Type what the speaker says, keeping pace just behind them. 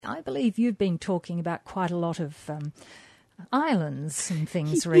I believe you've been talking about quite a lot of islands and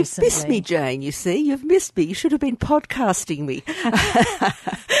things You've recently. missed me, Jane, you see. You've missed me. You should have been podcasting me.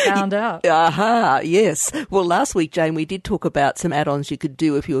 Found out. Aha, yes. Well, last week, Jane, we did talk about some add-ons you could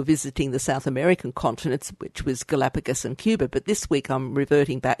do if you were visiting the South American continents, which was Galapagos and Cuba. But this week I'm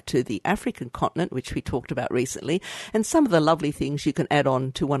reverting back to the African continent, which we talked about recently, and some of the lovely things you can add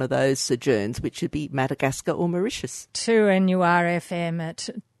on to one of those sojourns, which would be Madagascar or Mauritius. 2NURFM at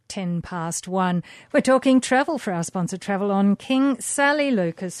 1:10. We're talking travel for our sponsor, Travel on King. Sally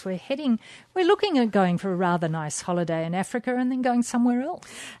Lucas, we're looking at going for a rather nice holiday in Africa and then going somewhere else.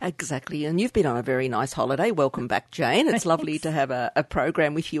 Exactly, and you've been on a very nice holiday. Welcome back, Jane. It's lovely to have a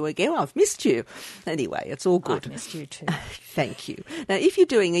program with you again. I've missed you. Anyway, it's all good. I've missed you too. Thank you. Now, if you're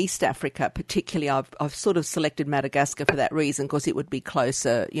doing East Africa, particularly, I've sort of selected Madagascar for that reason because it would be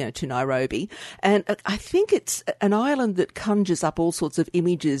closer, to Nairobi. And I think it's an island that conjures up all sorts of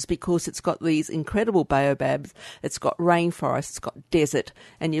images because it's got these incredible baobabs, it's got rainforest, it's got desert,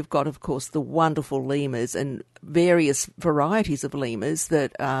 and you've got, of course, the wonderful lemurs and various varieties of lemurs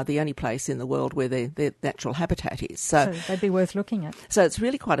that are the only place in the world where their natural habitat is. So they'd be worth looking at. So it's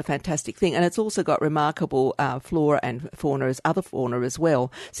really quite a fantastic thing. And it's also got remarkable flora and fauna other fauna as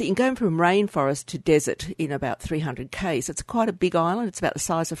well. So you can go from rainforest to desert in about 300 k's. It's quite a big island. It's about the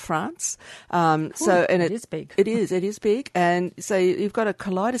size of France. It is big. It is big. And so you've got a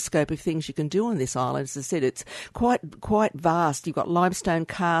kaleidoscope of things you can do on this island. As I said, it's quite vast. You've got limestone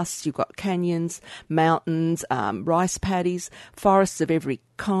karsts, you've got canyons, mountains, rice paddies, forests of every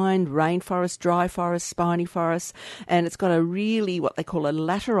kind, rainforest, dry forest, spiny forest, and it's got a really what they call a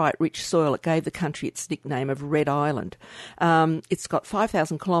laterite-rich soil. It gave the country its nickname of Red Island. It's got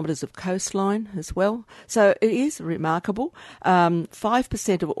 5,000 kilometres of coastline as well, so it is remarkable.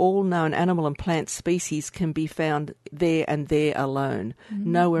 5% of all known animal and plant species can be found there and there alone,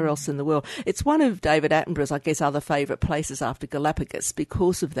 nowhere else in the world. It's one of David Attenborough's, I guess, other favourite places after Galapagos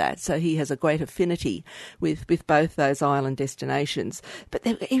because of that, so he has a great affinity with both those island destinations. But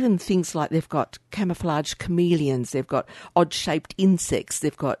even things like they've got camouflaged chameleons, they've got odd-shaped insects,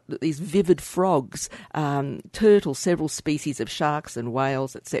 they've got these vivid frogs, turtles, several species of sharks and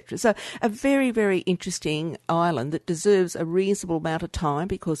whales, etc. So a very, very interesting island that deserves a reasonable amount of time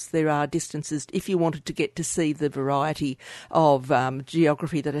because there are distances if you wanted to get to see the variety of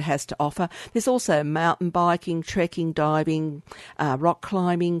geography that it has to offer. There's also mountain biking, trekking, diving, rock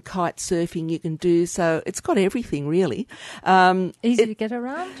climbing, kite surfing you can do. So it's got everything really. Easy to get around?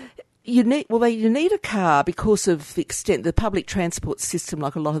 You need a car because of the extent. The public transport system,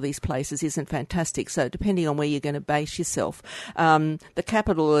 like a lot of these places, isn't fantastic. So depending on where you're going to base yourself, the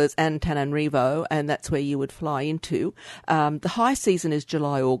capital is Antananarivo, and that's where you would fly into. The high season is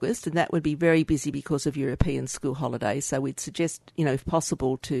July, August, and that would be very busy because of European school holidays. So we'd suggest, if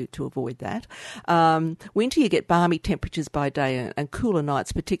possible, to avoid that. Winter, you get balmy temperatures by day and cooler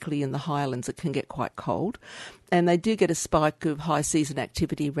nights, particularly in the highlands. It can get quite cold. And they do get a spike of high season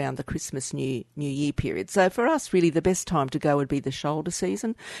activity around the Christmas New Year period. So for us, really, the best time to go would be the shoulder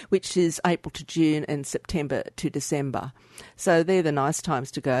season, which is April to June and September to December. So they're the nice times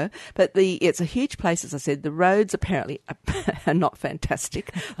to go. But it's a huge place, as I said. The roads apparently are not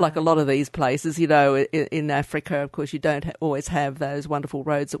fantastic, like a lot of these places. In Africa, of course, you don't always have those wonderful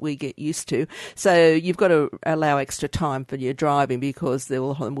roads that we get used to. So you've got to allow extra time for your driving because there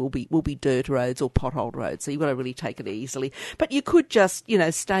will be dirt roads or potholed roads. So you've got to really take it easily. But you could just,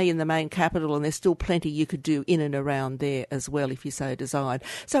 stay in the main capital, and there's still plenty you could do in and around there as well if you so desired.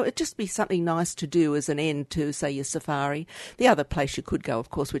 So it'd just be something nice to do as an end to, say, your safari. The other place you could go,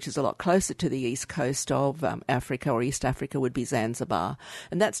 of course, which is a lot closer to the east coast of Africa or East Africa, would be Zanzibar.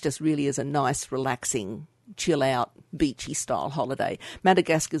 And that's just really as a nice, relaxing, chill-out, beachy style holiday.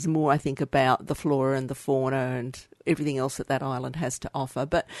 Madagascar's more, I think, about the flora and the fauna and everything else that island has to offer.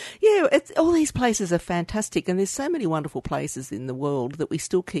 But yeah, all these places are fantastic, and there's so many wonderful places in the world that we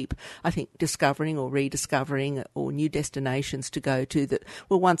still keep, I think, discovering or rediscovering, or new destinations to go to that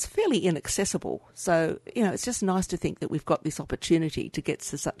were once fairly inaccessible. So, it's just nice to think that we've got this opportunity to get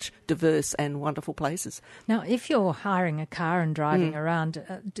to such diverse and wonderful places. Now, if you're hiring a car and driving around,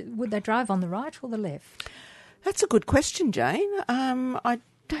 would they drive on the right or the left? That's a good question, Jane.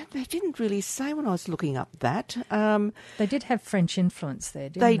 They didn't really say when I was looking up that. They did have French influence there,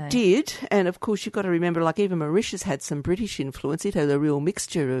 didn't they? They did, and of course you've got to remember, like even Mauritius had some British influence. It had a real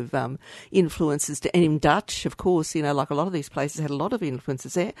mixture of influences, and in Dutch, of course, like a lot of these places had a lot of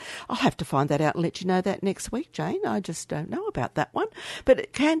influences there. I'll have to find that out and let you know that next week, Jane. I just don't know about that one. But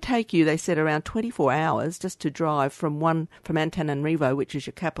it can take you, they said, around 24 hours just to drive from Antananarivo, which is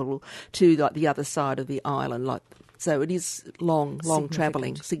your capital, to like the other side of the island, like So it is long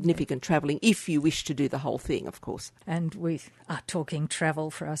travelling, significant travelling, if you wish to do the whole thing, of course. And we are talking travel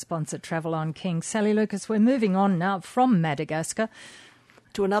for our sponsor, Travel on King. Sally Lucas, we're moving on now from Madagascar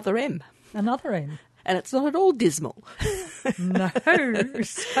to another M. Another M. And it's not at all dismal. No.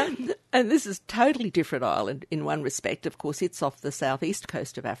 And this is a totally different island in one respect. Of course, it's off the southeast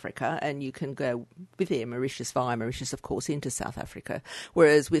coast of Africa, and you can go with Air Mauritius, via Mauritius, of course, into South Africa.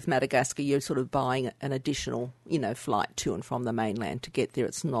 Whereas with Madagascar, you're sort of buying an additional, flight to and from the mainland to get there.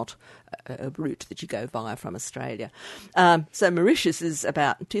 It's not a route that you go via from Australia. So Mauritius is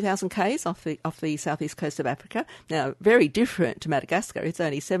about 2,000 k's off the southeast coast of Africa. Now, very different to Madagascar. It's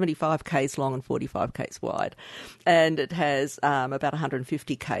only 75 k's long and 45 k's wide, and it has about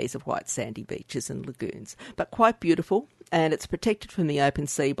 150 k's of white sandy beaches and lagoons, but quite beautiful. And it's protected from the open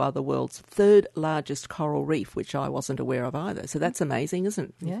sea by the world's third largest coral reef, which I wasn't aware of either. So that's amazing,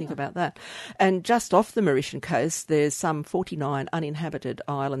 isn't it? You think about that. And just off the Mauritian coast, there's some 49 uninhabited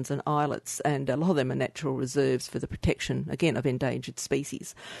islands and islets, and a lot of them are natural reserves for the protection, again, of endangered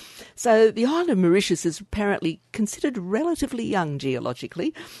species. So the island of Mauritius is apparently considered relatively young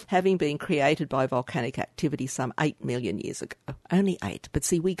geologically, having been created by volcanic activity some 8 million years ago. Only 8, but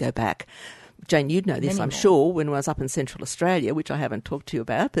see, we go back. Jane, you'd know this, I'm sure, when I was up in Central Australia, which I haven't talked to you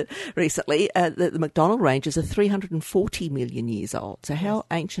about, but recently, the McDonnell Ranges are 340 million years old. So how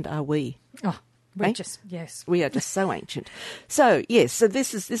ancient are we? Oh, we are just so ancient. So yes, so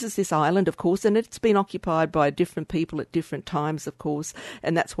this is this island, of course, and it's been occupied by different people at different times, of course,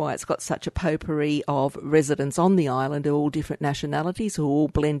 and that's why it's got such a potpourri of residents on the island, all different nationalities who all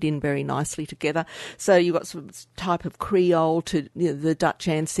blend in very nicely together. So you've got some type of Creole to the Dutch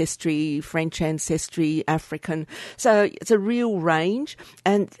ancestry, French ancestry, African. So it's a real range,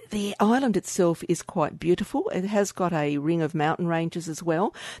 and the island itself is quite beautiful. It has got a ring of mountain ranges as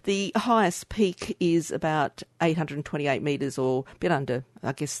well. The highest peak is about 828 metres, or a bit under,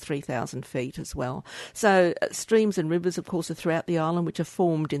 I guess, 3,000 feet as well. So streams and rivers, of course, are throughout the island, which are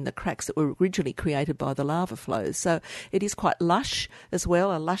formed in the cracks that were originally created by the lava flows. So it is quite lush as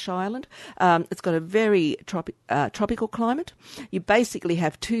well, a lush island. It's got a very tropical climate. You basically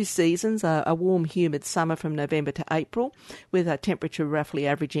have 2 seasons, a warm, humid summer from November to April, with a temperature roughly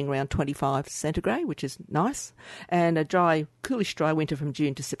averaging around 25 centigrade, which is nice, and a coolish dry winter from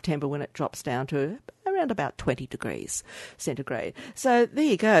June to September, when it drops down to around about 20 degrees centigrade. So there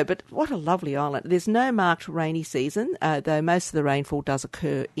you go. But what a lovely island. There's no marked rainy season, though most of the rainfall does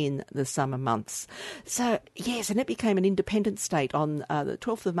occur in the summer months. So, yes, and it became an independent state on the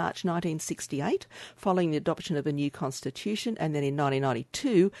 12th of March 1968, following the adoption of a new constitution, and then in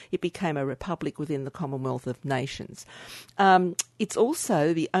 1992 it became a republic within the Commonwealth of Nations. It's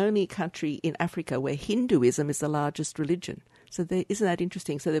also the only country in Africa where Hinduism is the largest religion. So isn't that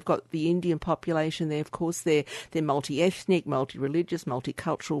interesting? So they've got the Indian population there, of course. They're multi-ethnic, multi-religious,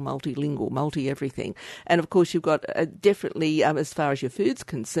 multicultural, multilingual, multi-everything. And, of course, you've got definitely, as far as your food's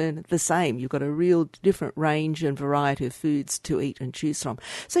concerned, the same. You've got a real different range and variety of foods to eat and choose from.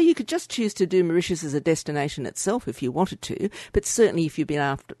 So you could just choose to do Mauritius as a destination itself if you wanted to, but certainly if you've been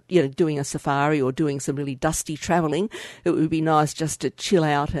after, doing a safari or doing some really dusty travelling, it would be nice just to chill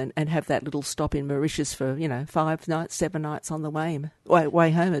out and have that little stop in Mauritius for, 5 nights, 7 nights on the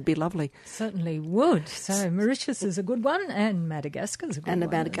way home. It'd be lovely. Certainly would. So Mauritius is a good one, and Madagascar's a good one.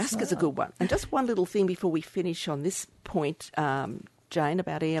 And Madagascar's a good one. And just one little thing before we finish on this point, Jane,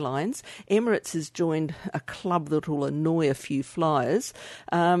 about airlines. Emirates has joined a club that will annoy a few flyers.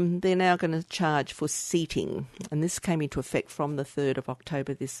 They're now going to charge for seating, and this came into effect from the 3rd of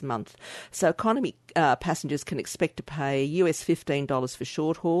October this month. So economy passengers can expect to pay US $15 for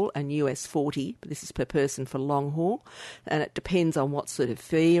short haul and US $40, but this is per person for long haul, and it depends on what sort of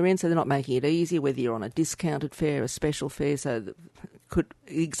fare you're in, so they're not making it easy, whether you're on a discounted fare, a special fare, so the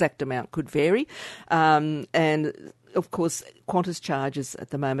exact amount could vary. And of course, Qantas charges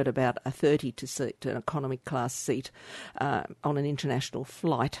at the moment about a $30 to seat, an economy class seat on an international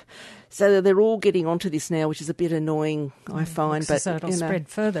flight. So they're all getting onto this now, which is a bit annoying, I find. But so it'll spread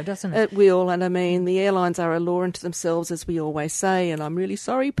further, doesn't it? It will, and I mean, the airlines are a law unto themselves, as we always say, and I'm really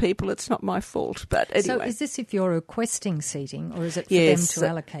sorry, people, it's not my fault. But anyway. So is this if you're requesting seating, or is it for them to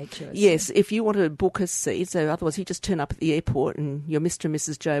allocate you a seat? Yes, if you want to book a seat, so otherwise you just turn up at the airport and you're Mr. and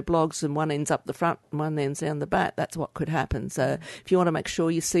Mrs. Joe Bloggs, and one end's up the front and one end's down the back. That's what could happen. So if you want to make sure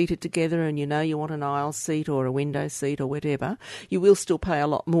you're seated together and you want an aisle seat or a window seat or whatever, you will still pay a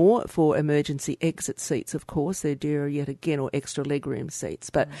lot more for emergency exit seats, of course. They're dearer yet again, or extra legroom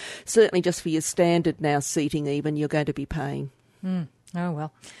seats. But certainly just for your standard now seating even, you're going to be paying. Oh,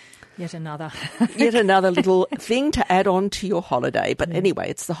 well. Yet another. Yet another little thing to add on to your holiday. But anyway,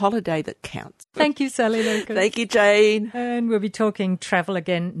 it's the holiday that counts. Thank you, Sally Lucas. Thank you, Jane. And we'll be talking travel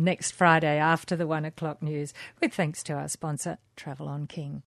again next Friday after the 1 o'clock news, with thanks to our sponsor, Travel on King.